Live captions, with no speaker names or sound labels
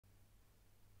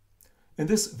In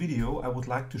this video, I would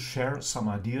like to share some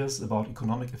ideas about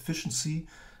economic efficiency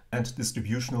and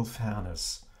distributional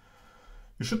fairness.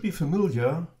 You should be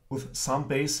familiar with some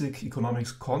basic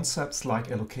economics concepts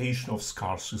like allocation of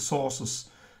scarce resources,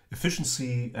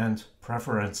 efficiency, and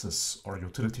preferences or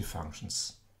utility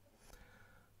functions.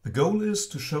 The goal is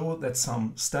to show that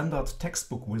some standard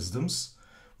textbook wisdoms,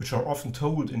 which are often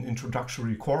told in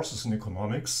introductory courses in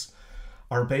economics,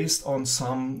 are based on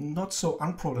some not so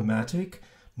unproblematic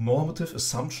normative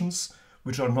assumptions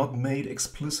which are not made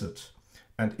explicit.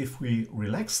 And if we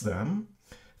relax them,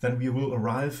 then we will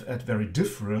arrive at very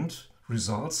different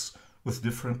results with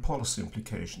different policy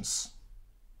implications.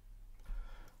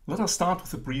 Let us start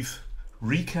with a brief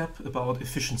recap about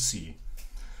efficiency.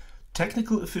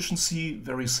 Technical efficiency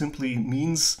very simply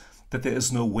means that there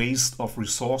is no waste of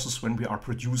resources when we are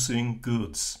producing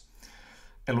goods.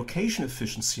 Allocation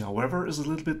efficiency, however, is a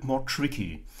little bit more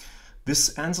tricky. This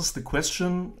answers the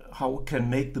question how we can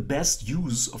make the best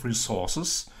use of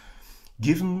resources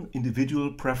given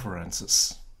individual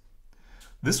preferences.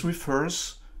 This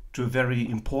refers to a very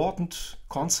important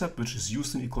concept which is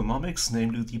used in economics,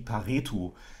 namely the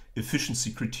Pareto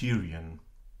efficiency criterion.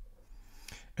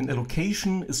 An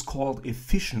allocation is called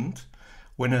efficient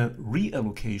when a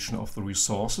reallocation of the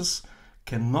resources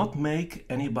cannot make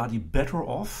anybody better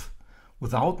off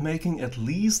without making at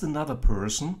least another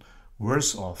person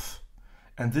worse off.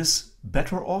 And this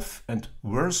better off and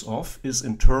worse off is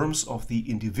in terms of the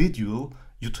individual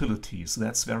utilities.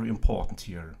 That's very important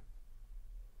here.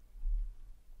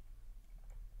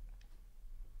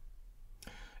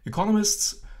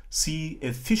 Economists see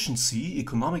efficiency,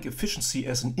 economic efficiency,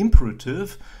 as an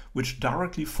imperative which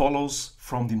directly follows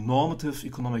from the normative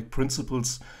economic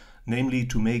principles, namely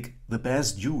to make the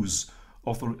best use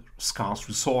of the scarce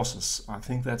resources. I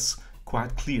think that's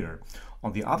quite clear.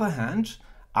 On the other hand,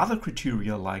 other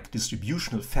criteria like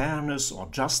distributional fairness or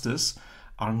justice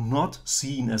are not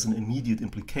seen as an immediate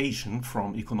implication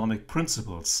from economic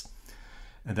principles.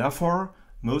 And therefore,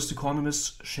 most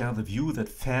economists share the view that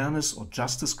fairness or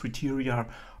justice criteria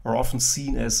are often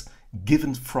seen as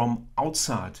given from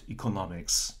outside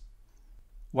economics.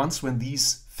 Once when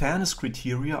these fairness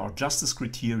criteria or justice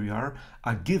criteria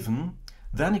are given,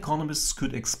 then economists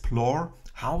could explore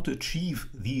how to achieve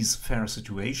these fair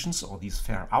situations or these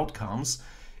fair outcomes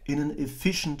in an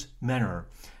efficient manner.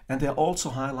 And they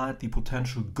also highlight the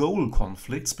potential goal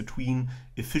conflicts between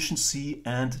efficiency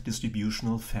and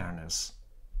distributional fairness.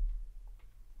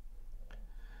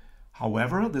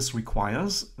 However, this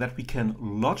requires that we can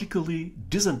logically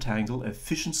disentangle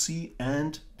efficiency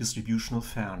and distributional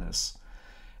fairness.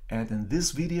 And in this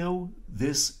video,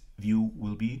 this view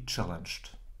will be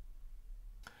challenged.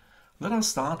 Let us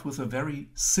start with a very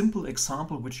simple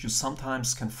example which you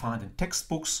sometimes can find in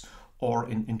textbooks or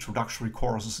in introductory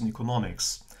courses in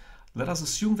economics. Let us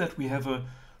assume that we have a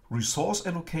resource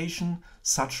allocation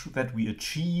such that we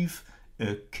achieve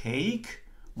a cake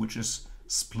which is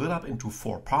split up into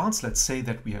 4 parts. Let's say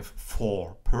that we have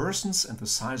 4 persons and the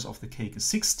size of the cake is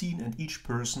 16 and each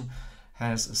person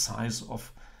has a size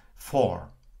of 4.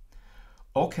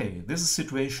 Okay, this is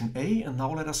situation A, and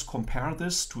now let us compare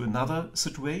this to another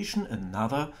situation,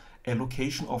 another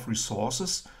allocation of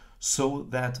resources, so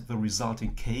that the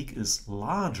resulting cake is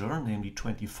larger, namely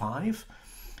 25,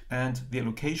 and the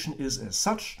allocation is as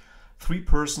such: 3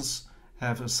 persons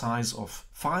have a size of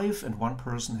 5 and 1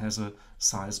 person has a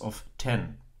size of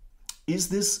 10. Is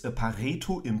this a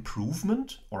Pareto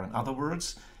improvement? Or in other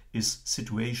words, is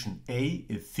situation A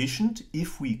efficient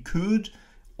if we could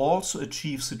also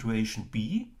achieve situation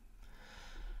B?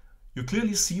 You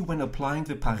clearly see when applying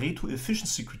the Pareto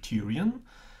efficiency criterion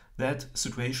that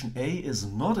situation A is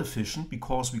not efficient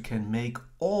because we can make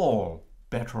all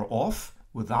better off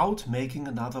without making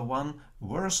another one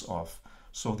worse off.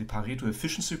 So the Pareto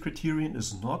efficiency criterion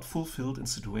is not fulfilled in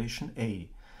situation A.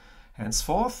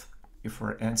 Henceforth, if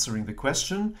we're answering the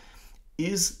question,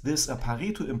 is this a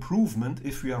Pareto improvement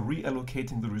if we are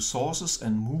reallocating the resources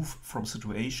and move from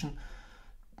situation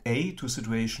A to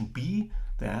situation B?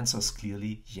 The answer is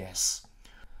clearly yes.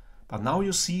 But now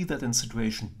you see that in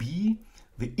situation B,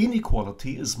 the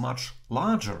inequality is much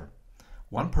larger.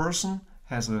 1 person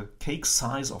has a cake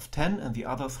size of 10 and the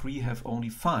other 3 have only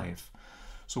 5.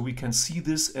 So we can see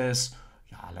this as,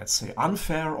 let's say,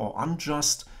 unfair or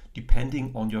unjust,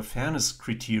 depending on your fairness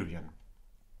criterion.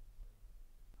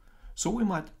 So we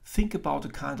might think about a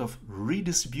kind of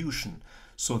redistribution,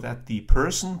 so that the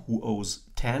person who owes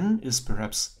 10 is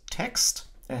perhaps taxed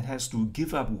and has to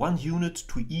give up 1 unit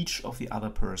to each of the other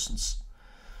persons.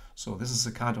 So this is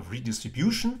a kind of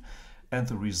redistribution, and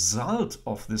the result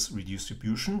of this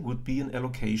redistribution would be an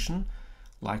allocation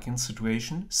like in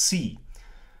situation C.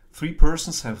 3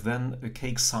 persons have then a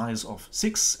cake size of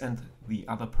 6 and the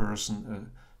other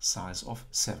person a size of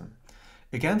 7.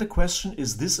 Again, the question,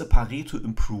 is this a Pareto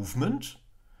improvement?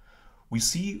 We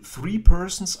see 3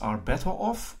 persons are better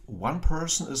off, 1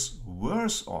 person is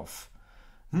worse off.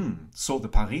 So the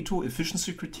Pareto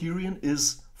efficiency criterion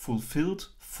is fulfilled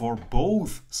for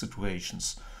both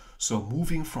situations. So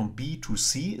moving from B to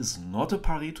C is not a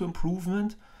Pareto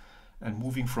improvement, and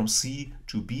moving from C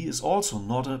to B is also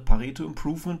not a Pareto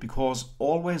improvement, because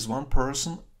always 1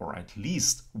 person, or at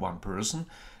least 1 person,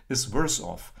 is worse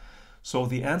off. So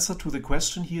the answer to the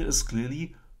question here is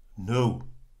clearly no.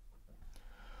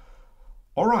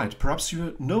 Alright, perhaps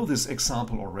you know this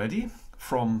example already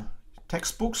from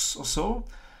textbooks or so,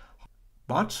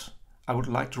 but I would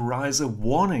like to raise a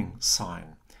warning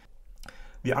sign.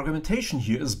 The argumentation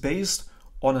here is based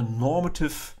on a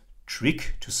normative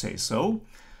trick, to say so,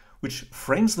 which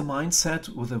frames the mindset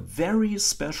with a very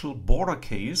special border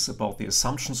case about the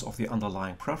assumptions of the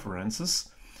underlying preferences,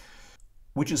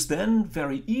 which is then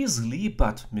very easily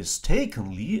but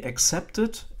mistakenly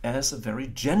accepted as a very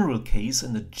general case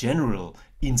and a general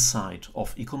insight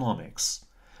of economics.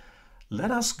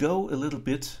 Let us go a little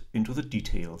bit into the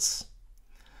details.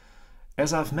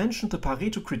 As I've mentioned, the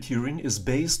Pareto criterion is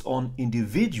based on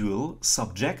individual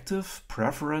subjective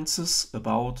preferences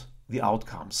about the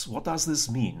outcomes. What does this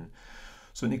mean?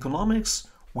 So in economics,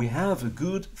 we have a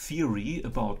good theory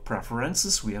about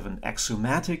preferences. We have an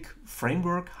axiomatic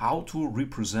framework how to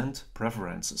represent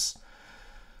preferences.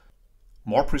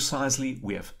 More precisely,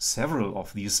 we have several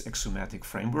of these axiomatic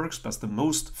frameworks, but the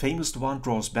most famous one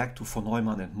draws back to von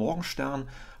Neumann and Morgenstern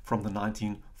from the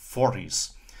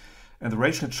 1940s. And the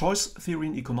rational choice theory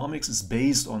in economics is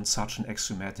based on such an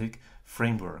axiomatic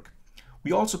framework.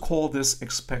 We also call this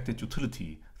expected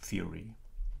utility theory.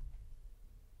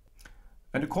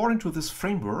 And according to this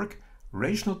framework,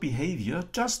 rational behavior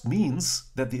just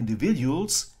means that the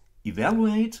individuals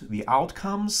evaluate the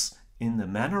outcomes in a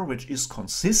manner which is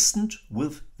consistent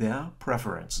with their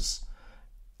preferences.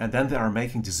 And then they are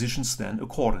making decisions then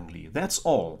accordingly. That's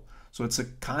all. So it's a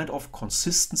kind of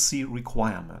consistency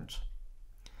requirement.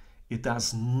 It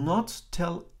does not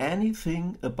tell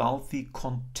anything about the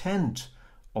content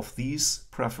of these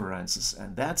preferences.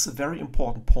 And that's a very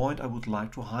important point I would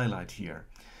like to highlight here.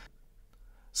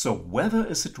 So whether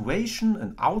a situation,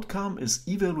 an outcome, is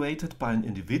evaluated by an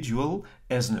individual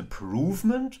as an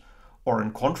improvement, or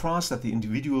in contrast that the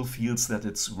individual feels that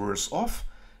it's worse off,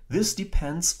 this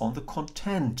depends on the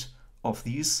content of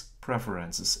these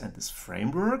preferences. And this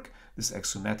framework, this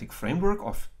axiomatic framework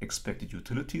of expected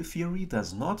utility theory,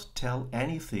 does not tell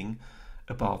anything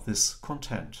about this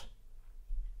content.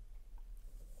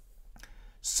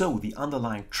 So the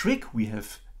underlying trick we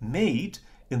have made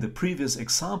in the previous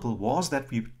example was that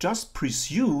we just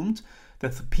presumed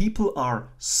that the people are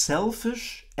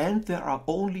selfish and they are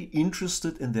only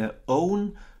interested in their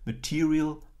own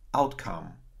material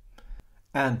outcome.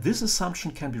 And this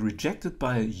assumption can be rejected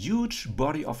by a huge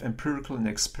body of empirical and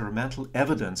experimental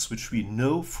evidence which we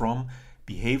know from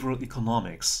behavioral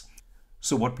economics.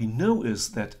 So what we know is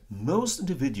that most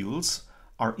individuals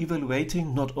are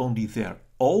evaluating not only their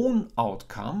own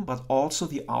outcome but also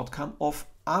the outcome of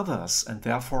others, and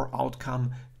therefore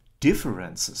outcome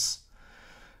differences.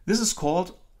 This is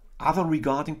called other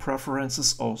regarding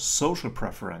preferences or social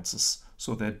preferences.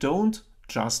 So they don't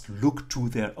just look to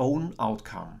their own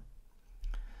outcome.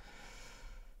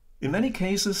 In many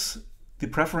cases, the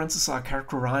preferences are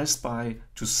characterized by,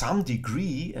 to some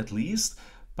degree at least,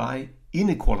 by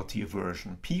inequality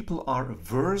aversion. People are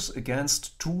averse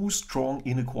against too strong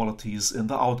inequalities in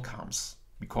the outcomes,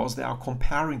 because they are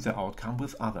comparing the outcome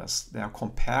with others. They are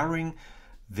comparing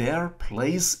their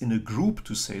place in a group,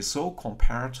 to say so,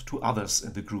 compared to others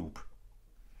in the group.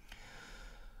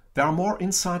 There are more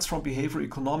insights from behavioral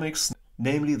economics,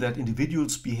 namely that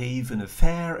individuals behave in a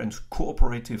fair and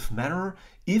cooperative manner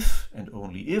if and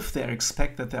only if they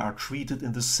expect that they are treated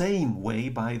in the same way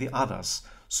by the others,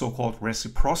 so-called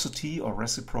reciprocity or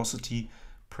reciprocity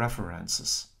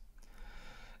preferences.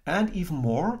 And even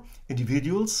more,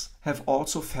 individuals have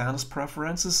also fairness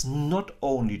preferences, not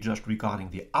only just regarding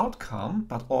the outcome,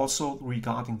 but also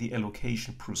regarding the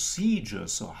allocation procedure,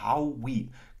 so how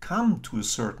we come to a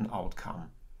certain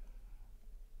outcome.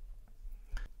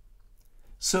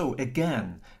 So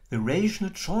again, the rational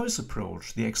choice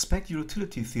approach, the expected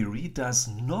utility theory, does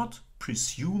not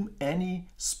presume any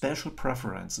special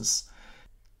preferences.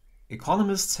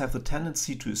 Economists have the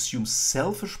tendency to assume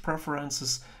selfish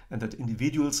preferences and that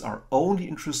individuals are only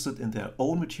interested in their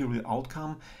own material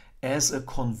outcome as a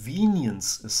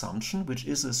convenience assumption, which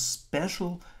is a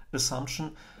special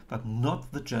assumption, but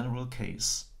not the general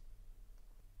case.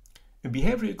 In In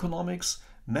behavioral economics,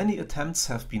 many attempts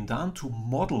have been done to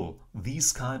model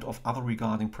these kind of other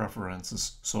regarding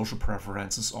preferences, social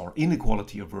preferences or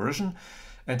inequality aversion.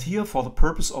 And here, for the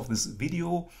purpose of this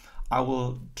video, I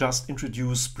will just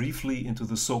introduce briefly into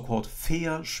the so-called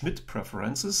Fehr-Schmidt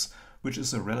preferences, which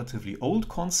is a relatively old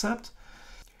concept.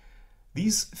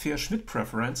 These Fehr-Schmidt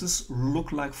preferences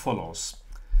look like follows.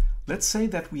 Let's say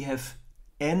that we have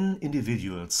n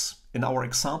individuals. In our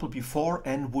example before,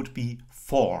 n would be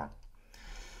 4.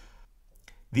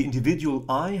 The individual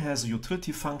I has a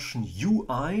utility function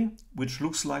ui, which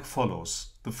looks like follows.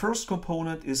 The first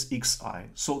component is xi.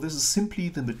 So this is simply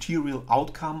the material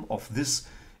outcome of this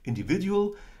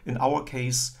individual. In our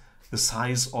case, the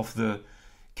size of the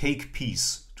cake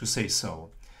piece, to say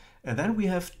so. And then we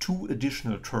have two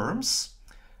additional terms.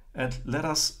 And let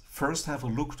us first have a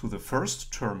look to the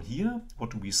first term here. What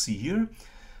do we see here?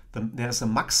 There's a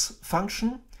max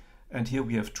function. And here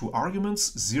we have two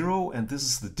arguments, 0, and this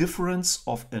is the difference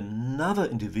of another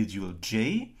individual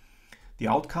j, the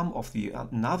outcome of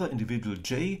another individual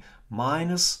j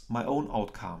minus my own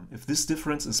outcome. If this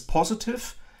difference is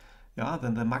positive,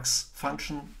 then the max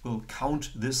function will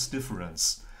count this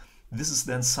difference. This is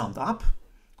then summed up.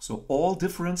 So all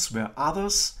difference where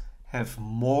others have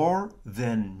more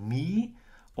than me,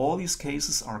 all these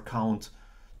cases are counted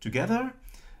together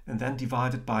and then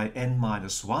divided by n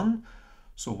minus 1.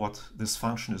 So what this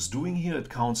function is doing here,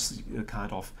 it counts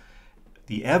kind of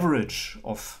the average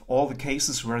of all the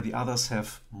cases where the others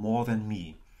have more than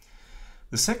me.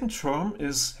 The second term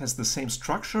has the same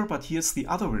structure, but here it's the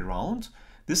other way around.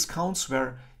 This counts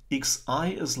where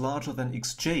xi is larger than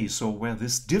xj, so where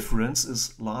this difference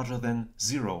is larger than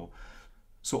 0.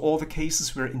 So all the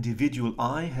cases where individual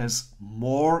I has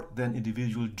more than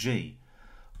individual j.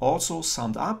 Also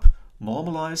summed up,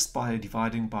 normalized by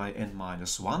dividing by n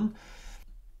minus 1.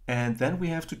 And then we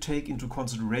have to take into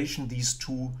consideration these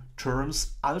two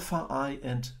terms, alpha I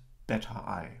and beta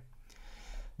I.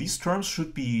 These terms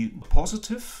should be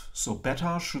positive, so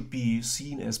beta should be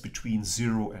seen as between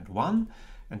 0 and 1,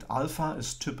 and alpha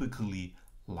is typically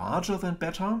larger than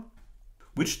beta,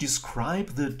 which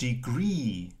describe the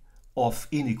degree of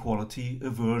inequality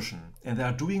aversion. And they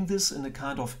are doing this in a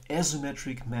kind of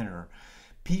asymmetric manner.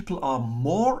 People are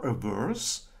more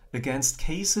averse against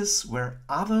cases where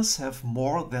others have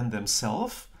more than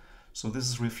themselves. So this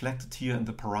is reflected here in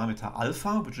the parameter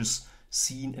alpha, which is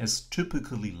seen as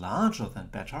typically larger than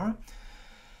beta.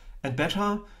 And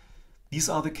beta, these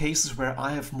are the cases where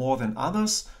I have more than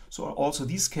others. So also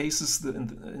these cases,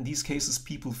 in these cases,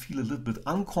 people feel a little bit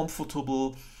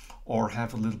uncomfortable or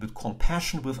have a little bit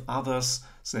compassion with others.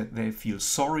 So they feel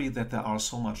sorry that they are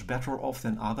so much better off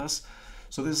than others.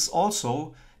 So this is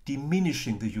also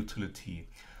diminishing the utility.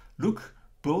 Look,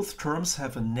 both terms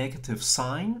have a negative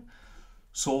sign.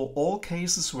 So all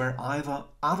cases where either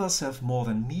others have more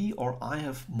than me or I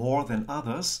have more than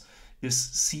others is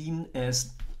seen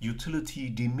as utility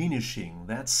diminishing.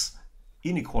 That's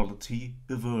inequality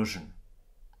aversion.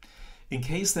 In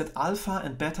case that alpha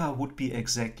and beta would be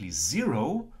exactly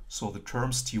 0, so the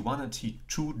terms T1 and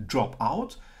T2 drop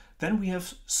out, then we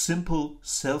have simple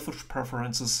selfish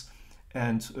preferences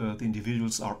and the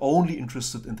individuals are only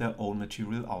interested in their own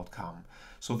material outcome.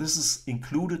 So this is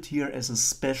included here as a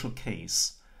special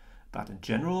case. But in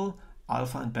general,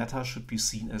 alpha and beta should be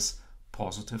seen as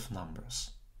positive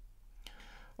numbers.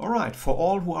 All right, for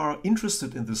all who are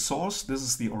interested in this source, this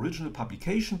is the original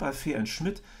publication by Fehr and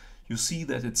Schmidt. You see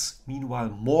that it's meanwhile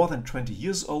more than 20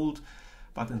 years old,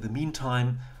 but in the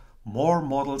meantime, more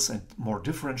models and more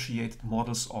differentiated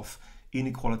models of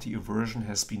inequality aversion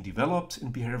has been developed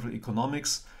in behavioral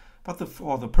economics, but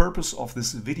for the purpose of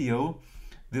this video,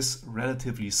 this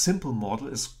relatively simple model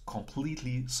is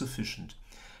completely sufficient.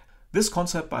 This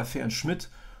concept by Fehr and Schmidt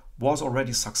was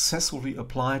already successfully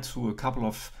applied to a couple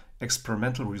of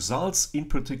experimental results, in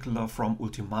particular from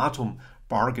ultimatum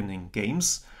bargaining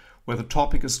games, where the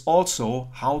topic is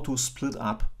also how to split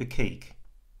up a cake.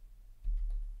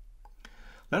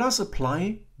 Let us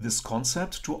apply this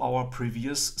concept to our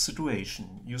previous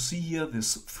situation. You see here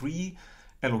these three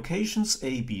allocations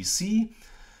A, B, C.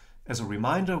 As a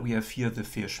reminder, we have here the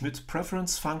Fehr-Schmidt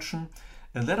preference function,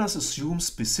 and let us assume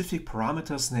specific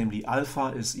parameters, namely alpha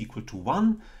is equal to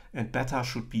 1 and beta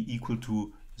should be equal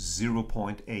to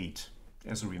 0.8.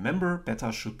 As a remember,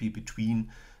 beta should be between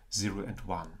 0 and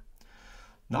 1.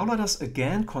 Now let us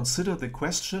again consider the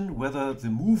question whether the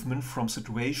movement from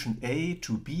situation A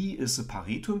to B is a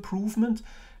Pareto improvement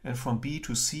and from B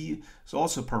to C is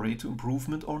also a Pareto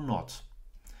improvement or not.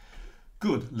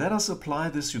 Good, let us apply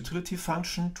this utility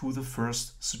function to the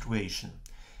first situation.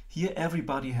 Here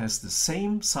everybody has the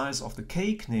same size of the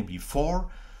cake, namely 4,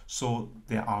 so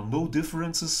there are no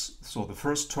differences. So the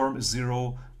first term is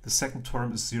 0, the second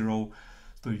term is 0.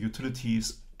 The utility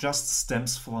just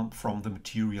stems from the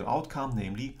material outcome,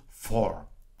 namely 4.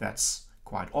 That's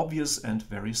quite obvious and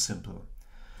very simple.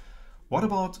 What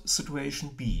about situation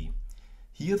B?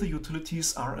 Here the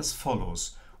utilities are as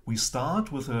follows. We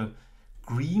start with a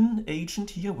green agent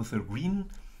here, with a green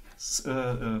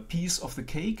piece of the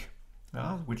cake,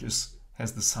 which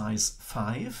has the size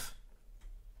 5.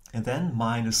 And then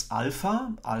minus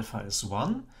alpha, alpha is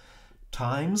 1,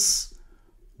 times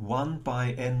 1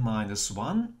 by n minus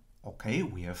 1. Okay,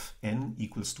 we have n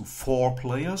equals to 4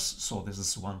 players, so this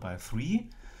is 1 by 3.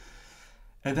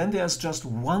 And then there's just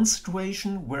one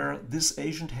situation where this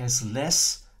agent has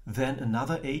less than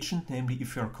another agent, namely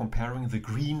if you're comparing the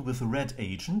green with the red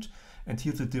agent, and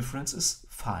here the difference is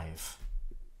 5.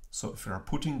 So if we are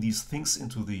putting these things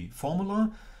into the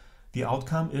formula, the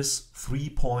outcome is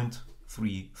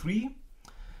 3.33.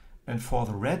 And for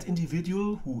the red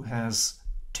individual who has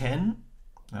 10,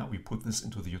 we put this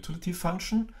into the utility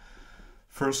function.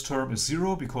 First term is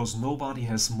 0 because nobody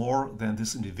has more than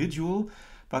this individual,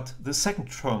 but the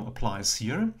second term applies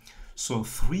here. So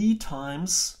 3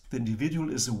 times the individual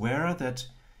is aware that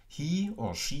he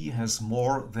or she has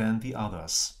more than the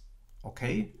others.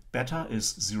 Okay, beta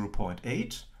is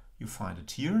 0.8. You find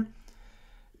it here.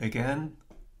 Again,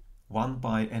 1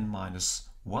 by n minus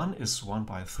 1 is 1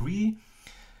 by 3.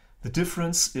 The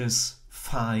difference is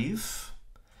 5.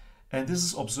 And this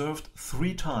is observed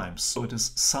 3 times. So it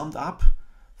is summed up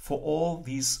for all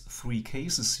these 3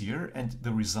 cases here. And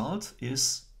the result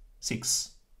is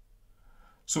 6.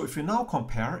 So if you now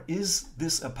compare, is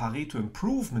this a Pareto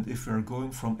improvement if we are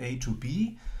going from A to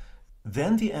B?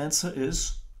 Then the answer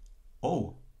is,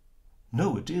 oh,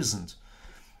 no, it isn't.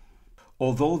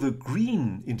 Although the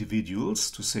green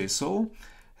individuals, to say so,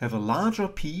 have a larger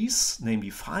piece, namely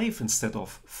 5 instead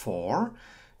of 4,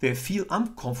 they feel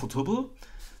uncomfortable,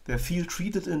 they feel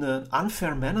treated in an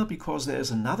unfair manner because there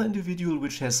is another individual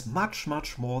which has much,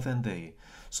 much more than they.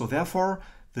 So therefore,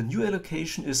 the new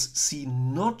allocation is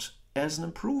seen not as an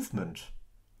improvement.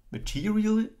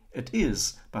 Materially it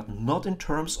is, but not in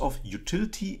terms of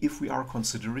utility if we are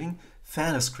considering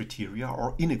fairness criteria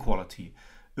or inequality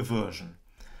aversion.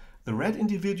 The red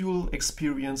individual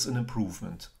experience an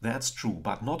improvement, that's true,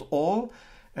 but not all,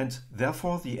 and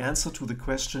therefore the answer to the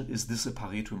question, is this a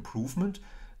Pareto improvement?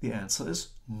 The answer is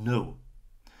no.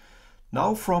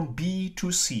 Now from B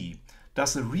to C,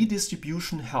 does a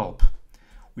redistribution help?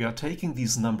 We are taking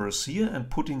these numbers here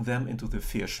and putting them into the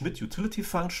Fehr-Schmidt utility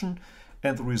function,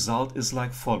 and the result is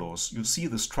like follows. You see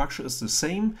the structure is the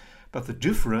same, but the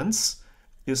difference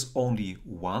is only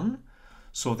 1,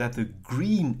 so that the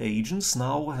green agents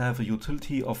now have a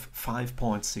utility of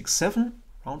 5.67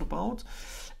 roundabout,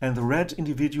 and the red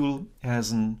individual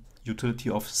has a utility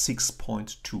of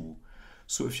 6.2.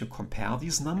 So if you compare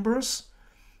these numbers,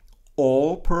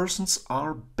 all persons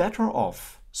are better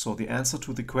off. So the answer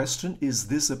to the question, is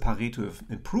this a Pareto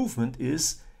improvement,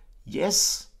 is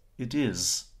yes, it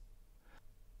is.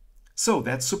 So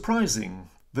that's surprising.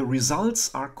 The results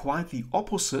are quite the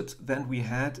opposite than we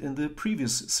had in the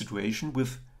previous situation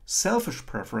with selfish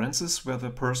preferences where the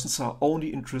persons are only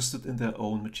interested in their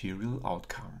own material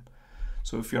outcome.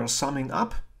 So if we are summing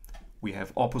up, we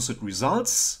have opposite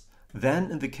results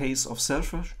than in the case of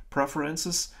selfish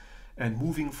preferences, and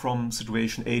moving from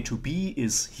situation A to B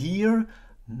is here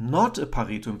not a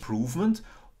Pareto improvement,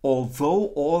 although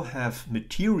all have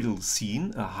material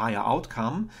seen a higher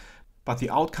outcome, but the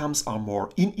outcomes are more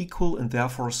unequal and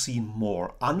therefore seen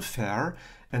more unfair,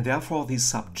 and therefore the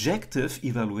subjective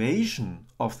evaluation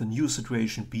of the new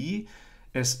situation B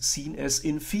is seen as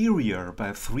inferior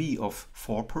by 3 of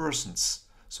 4 persons.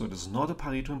 So it is not a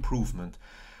Pareto improvement.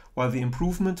 While the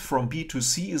improvement from B to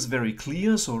C is very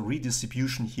clear, so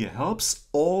redistribution here helps,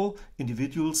 all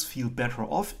individuals feel better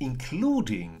off,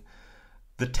 including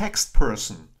the text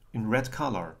person in red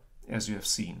color, as you have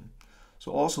seen.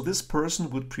 So also this person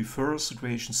would prefer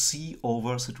situation C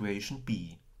over situation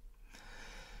B.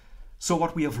 So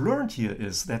what we have learned here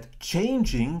is that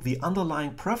changing the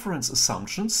underlying preference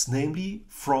assumptions, namely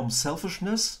from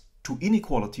selfishness to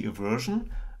inequality aversion,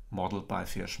 modeled by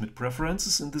Fehr-Schmidt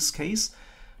preferences in this case,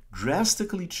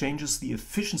 drastically changes the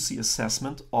efficiency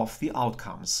assessment of the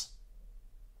outcomes.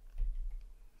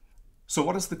 So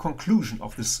what is the conclusion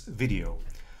of this video?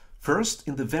 First,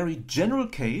 in the very general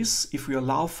case, if we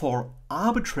allow for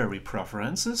arbitrary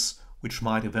preferences, which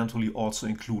might eventually also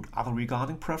include other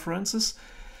regarding preferences,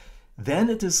 then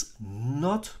it is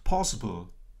not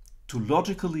possible to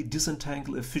logically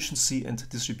disentangle efficiency and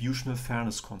distributional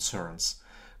fairness concerns.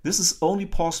 This is only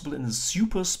possible in a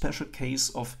super special case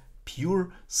of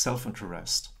pure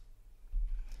self-interest.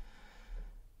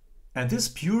 And this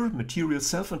pure material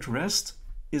self-interest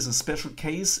is a special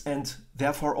case and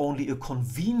therefore only a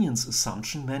convenience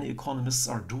assumption many economists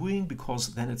are doing,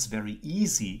 because then it's very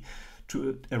easy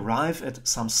to arrive at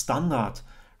some standard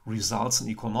results in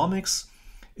economics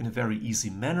in a very easy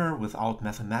manner without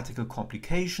mathematical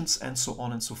complications and so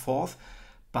on and so forth.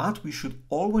 But we should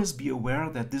always be aware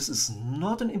that this is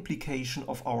not an implication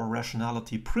of our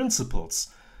rationality principles.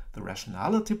 The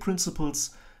rationality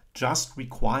principles just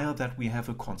require that we have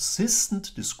a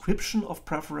consistent description of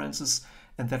preferences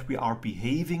and that we are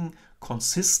behaving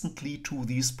consistently to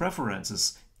these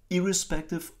preferences,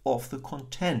 irrespective of the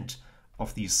content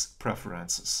of these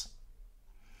preferences.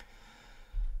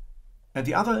 And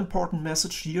the other important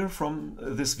message here from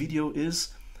this video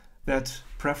is that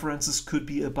preferences could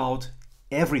be about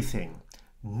everything,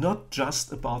 not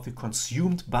just about the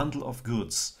consumed bundle of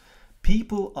goods.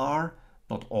 People are,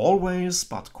 not always,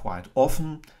 but quite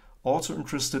often, also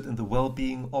interested in the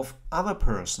well-being of other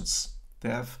persons. They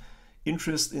have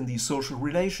interest in the social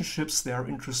relationships, they are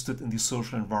interested in the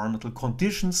social environmental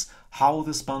conditions, how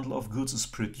this bundle of goods is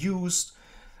produced.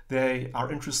 They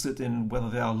are interested in whether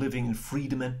they are living in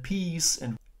freedom and peace,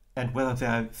 and whether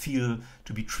they feel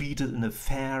to be treated in a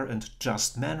fair and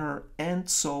just manner, and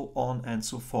so on and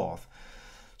so forth.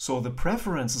 So the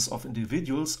preferences of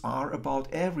individuals are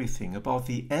about everything, about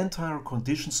the entire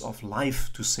conditions of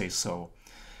life, to say so.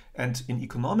 And in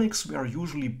economics, we are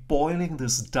usually boiling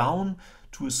this down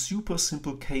to a super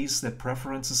simple case that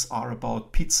preferences are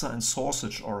about pizza and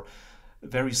sausage, or a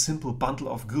very simple bundle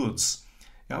of goods.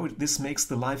 This makes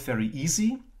the life very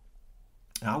easy.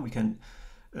 We can,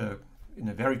 in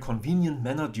a very convenient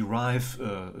manner, derive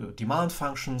demand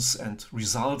functions and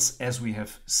results as we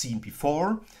have seen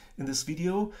before in this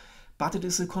video, but it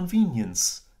is a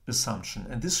convenience assumption,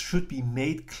 and this should be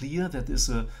made clear that is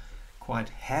a quite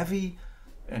heavy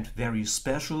and very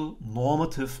special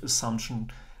normative assumption,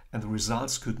 and the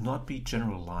results could not be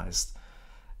generalized.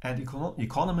 And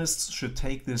economists should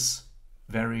take this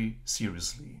very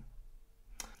seriously.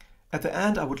 At the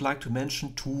end, I would like to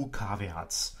mention two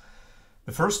caveats.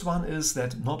 The first one is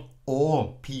that not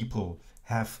all people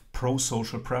have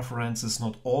pro-social preferences,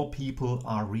 not all people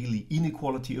are really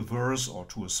inequality averse or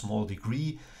to a small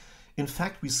degree. In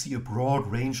fact, we see a broad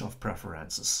range of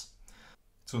preferences.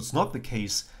 So it's not the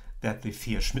case that the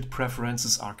Fehr-Schmidt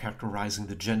preferences are characterizing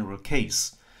the general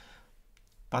case.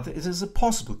 But it is a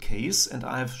possible case, and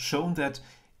I have shown that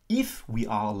if we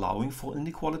are allowing for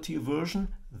inequality aversion,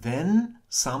 then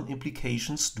some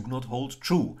implications do not hold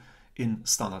true in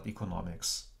standard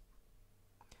economics.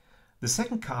 The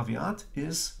second caveat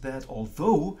is that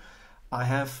although I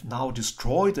have now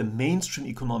destroyed a mainstream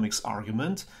economics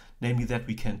argument, namely that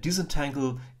we can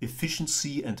disentangle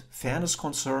efficiency and fairness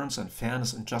concerns, and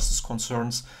fairness and justice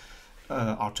concerns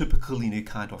are typically in a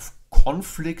kind of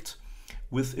conflict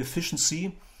with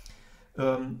efficiency,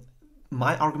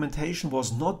 my argumentation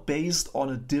was not based on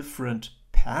a different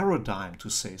paradigm, to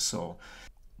say so.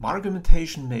 My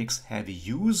argumentation makes heavy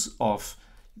use of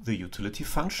the utility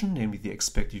function, namely the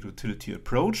expected utility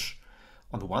approach,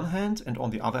 on the one hand, and on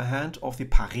the other hand of the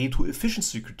Pareto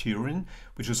efficiency criterion,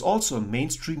 which is also a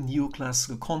mainstream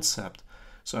neoclassical concept.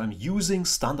 So I'm using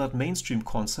standard mainstream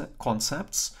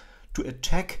concepts to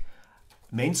attack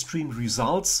mainstream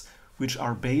results which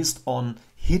are based on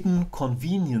hidden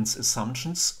convenience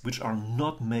assumptions which are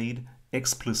not made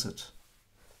explicit.